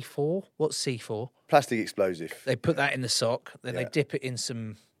C4. What's C4? Plastic explosive. They put that in the sock, then they dip it in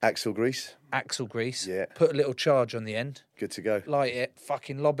some... Axle grease. Yeah. Put a little charge on the end. Good to go. Light it,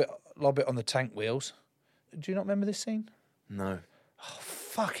 fucking lob it on the tank wheels. Do you not remember this scene? No. Oh,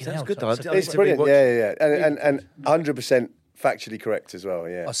 fucking Sounds hell. good, though. It's brilliant, yeah. And 100% factually correct as well,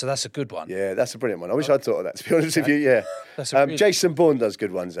 yeah. Oh, so that's a good one. Yeah, that's a brilliant one. I wish I'd thought of that, to be honest with you, yeah. That's a really... Jason Bourne does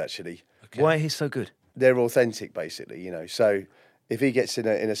good ones, actually. Okay. Why he's so good? They're authentic, basically, you know. So if he gets in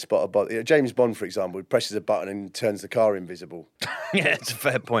a spot of... James Bond, for example, presses a button and turns the car invisible. Yeah, it's a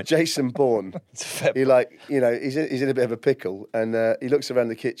fair point. Jason Bourne, he's in a bit of a pickle, and he looks around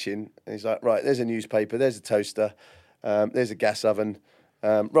the kitchen, and he's like, right, there's a newspaper, there's a toaster, there's a gas oven,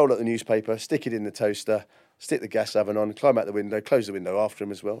 roll up the newspaper, stick it in the toaster, stick the gas oven on, climb out the window, close the window after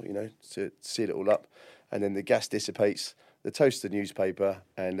him as well, you know, to seal it all up, and then the gas dissipates, the toaster newspaper,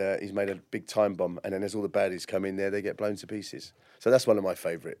 and he's made a big time bomb, and then as all the baddies come in there, they get blown to pieces. So that's one of my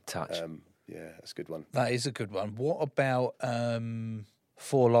favourite. Touch. Yeah, that's a good one. That is a good one. What about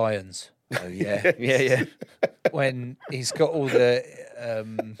Four Lions? Oh, yeah. yeah. When he's got all the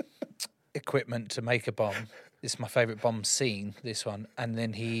equipment to make a bomb. This is my favourite bomb scene, this one. And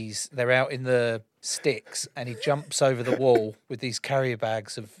then they're out in the sticks and he jumps over the wall with these carrier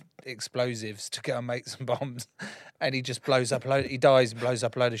bags of explosives to go and make some bombs. And he just blows up he dies and blows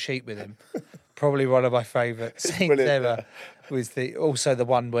up a load of sheep with him. Probably one of my favourite scenes ever. Was also the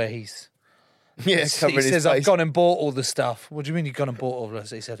one where he says, I've gone and bought all the stuff. What do you mean you've gone and bought all this?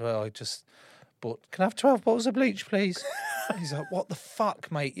 He said, well, I just bought... Can I have 12 bottles of bleach, please? He's like, what the fuck,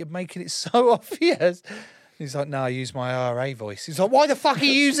 mate? You're making it so obvious. He's like, no, I use my IRA voice. He's like, why the fuck are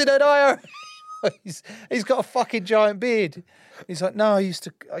you using an IRA voice? He's got a fucking giant beard. He's like, no, I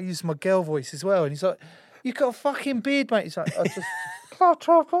use my girl voice as well. And he's like, you've got a fucking beard, mate. He's like, I just...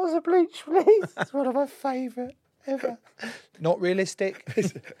 12 bottles of bleach, please. It's one of my favourite ever. Not realistic.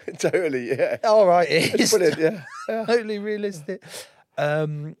 Totally, yeah. All right, it is. Brilliant, yeah. Totally realistic.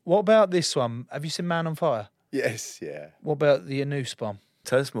 What about this one? Have you seen Man on Fire? Yes, yeah. What about the Anus bomb?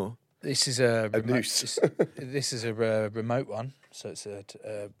 Tell us more. This is a noose. This is a remote one, so it's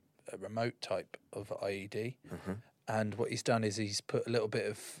a remote type of IED. Mm-hmm. And what he's done is he's put a little bit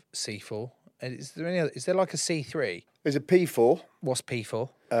of C4. Is there like a C3? There's a P4. What's P4?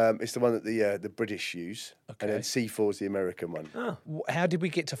 It's the one that the British use, and then C4 is the American one. Oh. How did we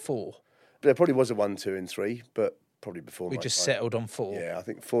get to 4? There probably was a 1, 2, and 3, but probably before. We just settled on 4. Yeah, I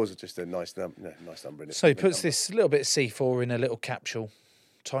think 4's just a nice number. In it. So he puts this little bit of C4 in a little capsule,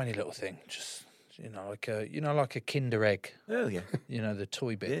 tiny little thing, just like a Kinder egg. Oh yeah. The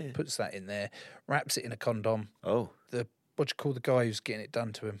toy bit. Yeah. Puts that in there, wraps it in a condom. Oh. What do you call the guy who's getting it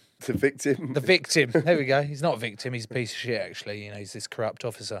done to him? The victim. The victim. There we go. He's not a victim. He's a piece of shit, actually. He's this corrupt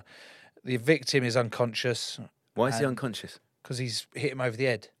officer. The victim is unconscious. Why is he unconscious? Because he's hit him over the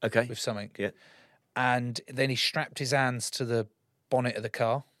head with something. Yeah. And then he strapped his hands to the bonnet of the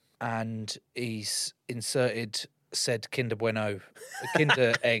car and he's inserted said Kinder Bueno, a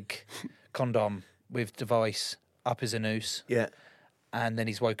Kinder egg condom with device up his anus. Yeah. And then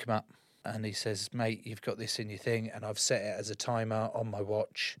he's woke him up. And he says, mate, you've got this in your thing, and I've set it as a timer on my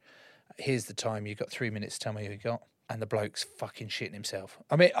watch. Here's the time. You've got 3 minutes to tell me who you got. And the bloke's fucking shitting himself.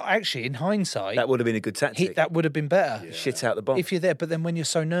 I mean, actually, in hindsight... That would have been a good tactic. That would have been better. Yeah. Shit out the bomb. If you're there, but then when you're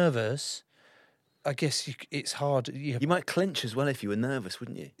so nervous, I guess it's hard. You might clench as well if you were nervous,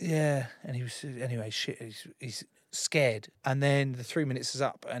 wouldn't you? Yeah. And he was... Anyway, he's scared. And then the 3 minutes is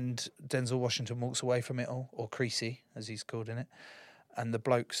up, and Denzel Washington walks away from it all, or Creasy, as he's called in it. And the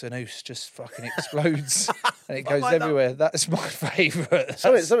bloke's anus just fucking explodes and it goes everywhere. That's my favourite.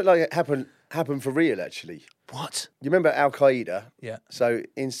 Something like it happened for real, actually. What? You remember Al Qaeda? Yeah. So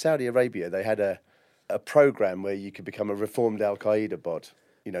in Saudi Arabia, they had a program where you could become a reformed Al Qaeda bod.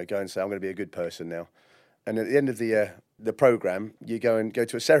 Go and say, I'm going to be a good person now. And at the end of the program, you go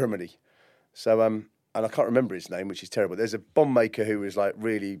to a ceremony. So and I can't remember his name, which is terrible. There's a bomb maker who was like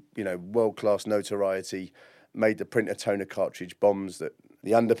really, world class notoriety. Made the printer toner cartridge bombs, the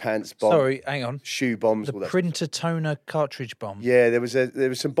underpants bomb. Sorry, hang on. Shoe bombs. The printer toner cartridge bomb. Yeah, there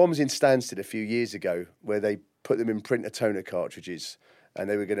was some bombs in Stansted a few years ago where they put them in printer toner cartridges, and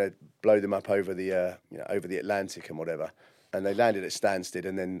they were going to blow them up over the Atlantic and whatever. And they landed at Stansted,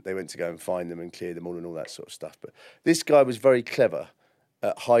 and then they went to go and find them and clear them all and all that sort of stuff. But this guy was very clever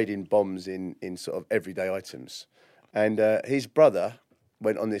at hiding bombs in sort of everyday items, and his brother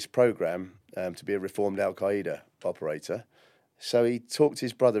went on this program to be a reformed Al Qaeda operator. So he talked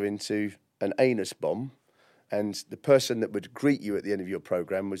his brother into an anus bomb, and the person that would greet you at the end of your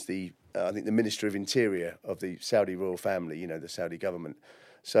program was I think the Minister of Interior of the Saudi royal family, the Saudi government.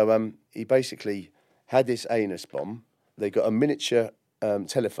 So he basically had this anus bomb. They got a miniature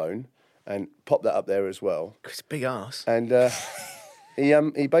telephone, and popped that up there as well. It's a big arse. And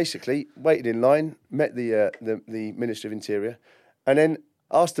he basically waited in line, met the Minister of Interior, and then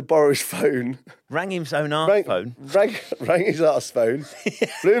asked to borrow his phone. Rang his own arse phone. Rang his arse phone,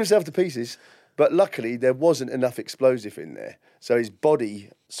 blew himself to pieces. But luckily, there wasn't enough explosive in there. So his body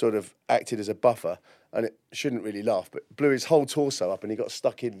sort of acted as a buffer, and it shouldn't really laugh, but blew his whole torso up and he got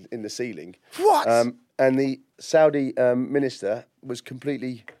stuck in the ceiling. What? And the Saudi minister was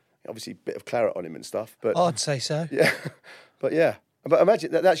completely, obviously, a bit of claret on him and stuff. But I'd say so. Yeah. But yeah. But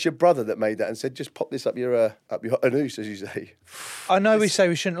imagine that's your brother that made that and said, just pop this up your anus, as you say. I know we say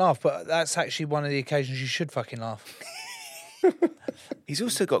we shouldn't laugh, but that's actually one of the occasions you should fucking laugh. He's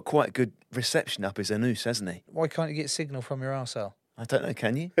also got quite good reception up his anus, hasn't he? Why can't you get signal from your arsehole? I don't know,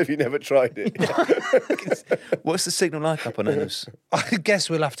 can you? Have you never tried it? What's the signal like up on anus? I guess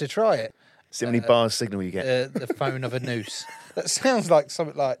we'll have to try it. See how many bars signal you get? The phone of a noose. That sounds like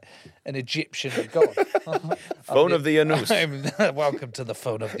something like an Egyptian god. Phone of the anus. Welcome to the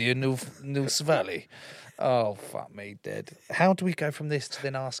phone of the Anus Valley. Oh, fuck me, dead. How do we go from this to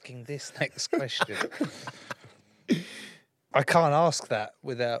then asking this next question? I can't ask that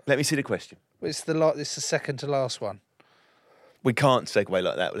without... Let me see the question. It's the second to last one. We can't segue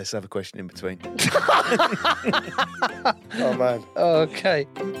like that. Let's have a question in between. Oh, man. Okay.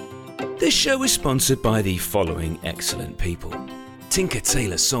 This show is sponsored by the following excellent people. Tinker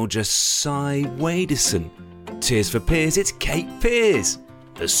Tailor Soldier Cy Waderson. Tears for Peers, it's Kate Pears.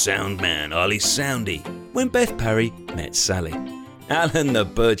 The Sound Man, Ollie Soundy. When Beth Parry met Sally. Alan the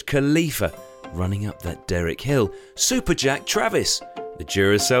Burj Khalifa. Running up that Derek Hill. Super Jack Travis. The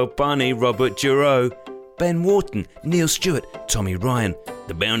Duracell Bunny, Robert Duro. Ben Wharton, Neil Stewart, Tommy Ryan.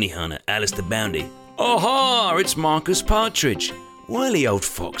 The Bounty Hunter, Alice the Bounty. Oh-ha, it's Marcus Partridge. Wily Old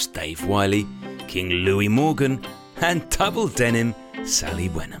Fox, Dave Wiley. King Louis Morgan. And Double Denim, Sally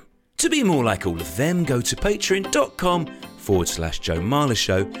Wenham. To be more like all of them, go to patreon.com/Joe Marler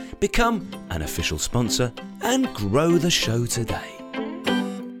Show, become an official sponsor, and grow the show today.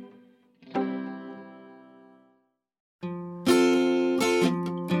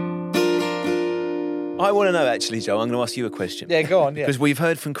 I want to know, actually, Joe, I'm going to ask you a question. Yeah, go on, yeah. Because we've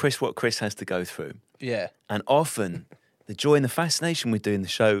heard from Chris what Chris has to go through. Yeah. And often, the joy and the fascination with doing the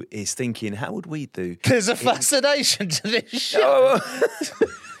show is thinking, how would we do? There's a fascination to this show.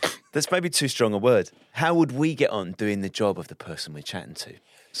 That's maybe too strong a word. How would we get on doing the job of the person we're chatting to?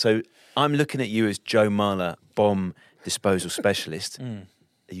 So I'm looking at you as Joe Marler, bomb disposal specialist. Are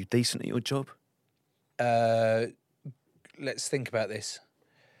you decent at your job? Let's think about this.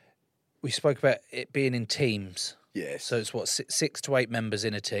 We spoke about it being in teams. Yes. So it's what, 6 to 8 members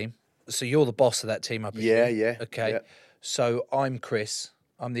in a team. So you're the boss of that team, I presume? Yeah. Okay. Yeah. So I'm Chris.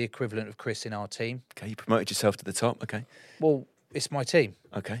 I'm the equivalent of Chris in our team. Okay, you promoted yourself to the top. Okay. Well, it's my team.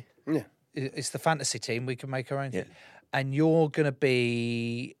 Okay. Yeah. It's the fantasy team. We can make our own Yeah. thing. And you're going to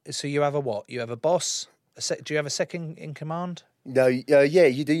be... So you have a what? You have a boss? Do you have a second in command? No, yeah,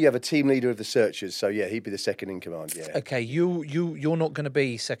 you do. You have a team leader of the searchers, so yeah, he'd be the second in command. Yeah. Okay, you're not going to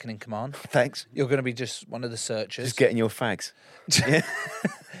be second in command. Thanks. You're going to be just one of the searchers. Just getting your fags. Yeah.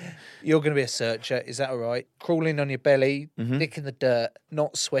 You're going to be a searcher. Is that all right? Crawling on your belly, nicking the dirt,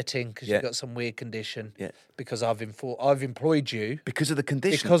 not sweating because you've got some weird condition. Yeah. Because I've employed you Because of the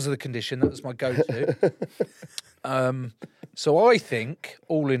condition. because of the condition. That was my go-to. So I think,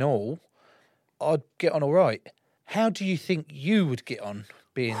 all in all, I'd get on all right. How do you think you would get on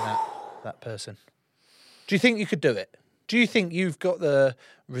being that person? Do you think you could do it? Do you think you've got the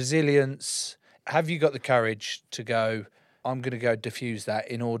resilience? Have you got the courage to go, I'm going to go diffuse that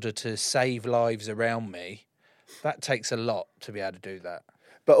in order to save lives around me? That takes a lot to be able to do that.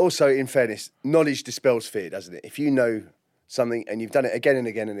 But also, in fairness, knowledge dispels fear, doesn't it? If you know something and you've done it again and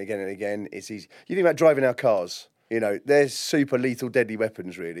again and again and again, it's easy. You think about driving our cars. You know, they're super lethal, deadly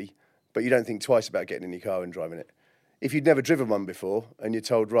weapons, really. But you don't think twice about getting in your car and driving it. If you'd never driven one before and you're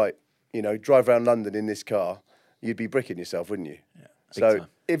told, right, you know, drive around London in this car, you'd be bricking yourself, wouldn't you? Yeah, so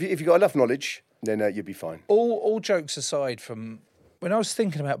if you've got enough knowledge, then you'd be fine. All jokes aside, from when I was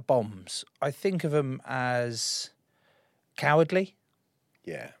thinking about bombs, I think of them as cowardly.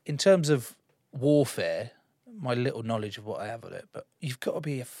 Yeah. In terms of warfare, my little knowledge of what I have of it, but you've got to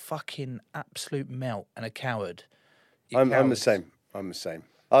be a fucking absolute melt and a coward. I'm the same. I'm the same.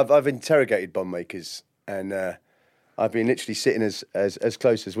 I've interrogated bomb makers and I've been literally sitting as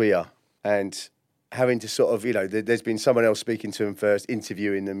close as we are and having to sort of, you know, there's been someone else speaking to them first,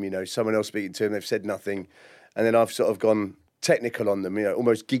 interviewing them, you know, someone else speaking to them, they've said nothing. And then I've sort of gone technical on them, you know,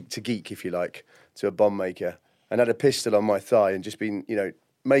 almost geek to geek, if you like, to a bomb maker and had a pistol on my thigh and just been, you know,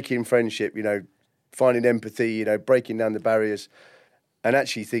 making friendship, you know, finding empathy, you know, breaking down the barriers. and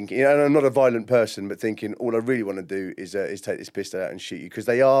actually thinking, and I'm not a violent person, but thinking all I really want to do is take this pistol out and shoot you, because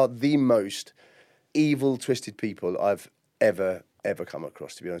they are the most evil, twisted people I've ever come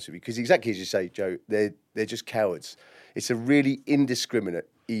across, to be honest with you. Because exactly as you say, Joe, they're just cowards. It's a really indiscriminate,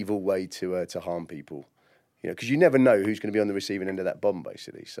 evil way to harm people, because you never know who's going to be on the receiving end of that bomb,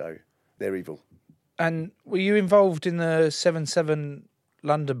 basically. So they're evil. And were you involved in the 7/7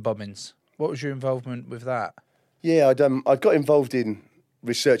 London bombings? What was your involvement with that? Yeah, I'd got involved in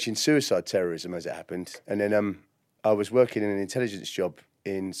researching suicide terrorism as it happened, and then I was working in an intelligence job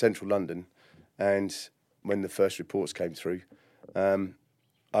in central London, and when the first reports came through,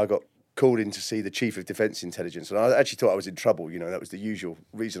 I got called in to see the Chief of Defence Intelligence, and I actually thought I was in trouble. That was the usual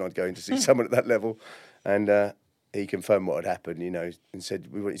reason I'd go in to see someone at that level, and he confirmed what had happened, and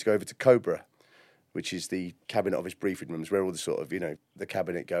said, we want you to go over to Cobra, which is the Cabinet Office briefing rooms where all the sort of, the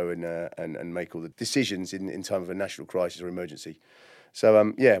Cabinet go and make all the decisions in time of a national crisis or emergency. So,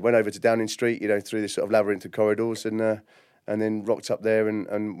 went over to Downing Street, through this sort of labyrinth of corridors, and then rocked up there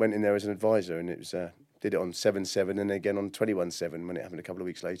and went in there as an advisor. And it was did it on 7/7 and again on 21/7 when it happened a couple of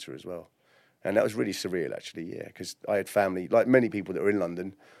weeks later as well. And that was really surreal, actually, because I had family, like many people that were in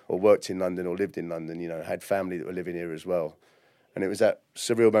London or worked in London or lived in London, had family that were living here as well. And it was that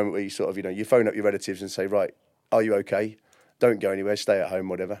surreal moment where you sort of, you phone up your relatives and say, right, are you okay? Don't go anywhere, stay at home,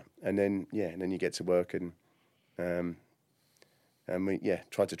 whatever. And then, and then you get to work and we,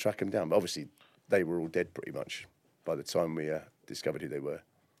 tried to track them down. But obviously, they were all dead pretty much by the time we discovered who they were.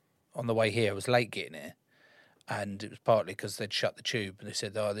 On the way here, I was late getting here. And it was partly because they'd shut the tube and they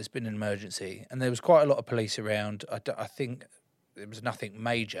said, there's been an emergency. And there was quite a lot of police around. I think there was nothing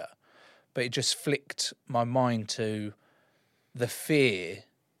major. But it just flicked my mind to the fear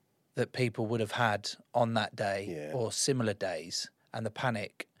that people would have had on that day or similar days, and the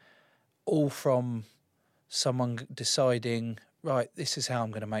panic, all from someone deciding, right, this is how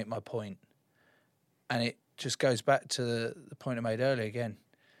I'm going to make my point. And it just goes back to the point I made earlier again.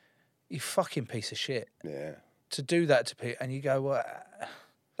 You fucking piece of shit. Yeah. To do that to people, and you go, well,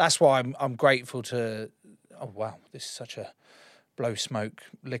 that's why I'm grateful to, oh wow, this is such a blow smoke,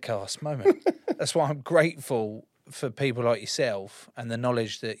 lick ass moment. That's why I'm grateful for people like yourself and the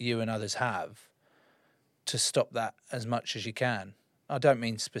knowledge that you and others have to stop that as much as you can. I don't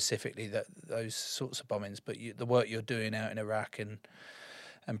mean specifically those sorts of bombings, but the work you're doing out in Iraq and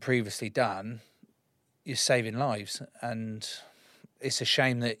previously done, you're saving lives. And it's a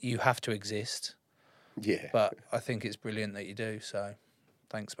shame that you have to exist. Yeah. But I think it's brilliant that you do, so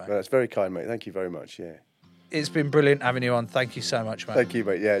thanks, mate. Well, that's very kind, mate. Thank you very much, It's been brilliant having you on. Thank you so much, mate. Thank you,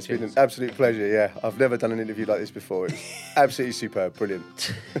 mate. Yeah, it's been an absolute pleasure, I've never done an interview like this before. It's absolutely superb.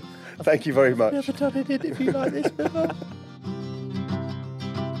 Brilliant. Thank you very much. Never done an interview like this before.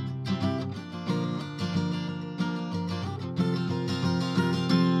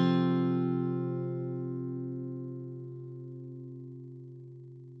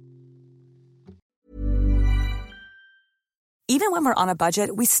 Even when we're on a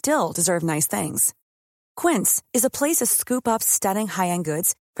budget, we still deserve nice things. Quince is a place to scoop up stunning high-end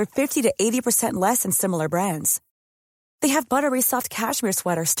goods for 50 to 80% less than similar brands. They have buttery soft cashmere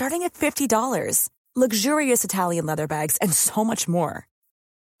sweaters starting at $50, luxurious Italian leather bags, and so much more.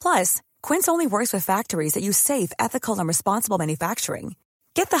 Plus, Quince only works with factories that use safe, ethical, and responsible manufacturing.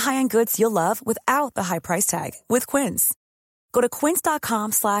 Get the high-end goods you'll love without the high price tag with Quince. Go to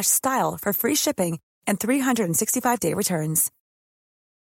quince.com/style for free shipping and 365-day returns.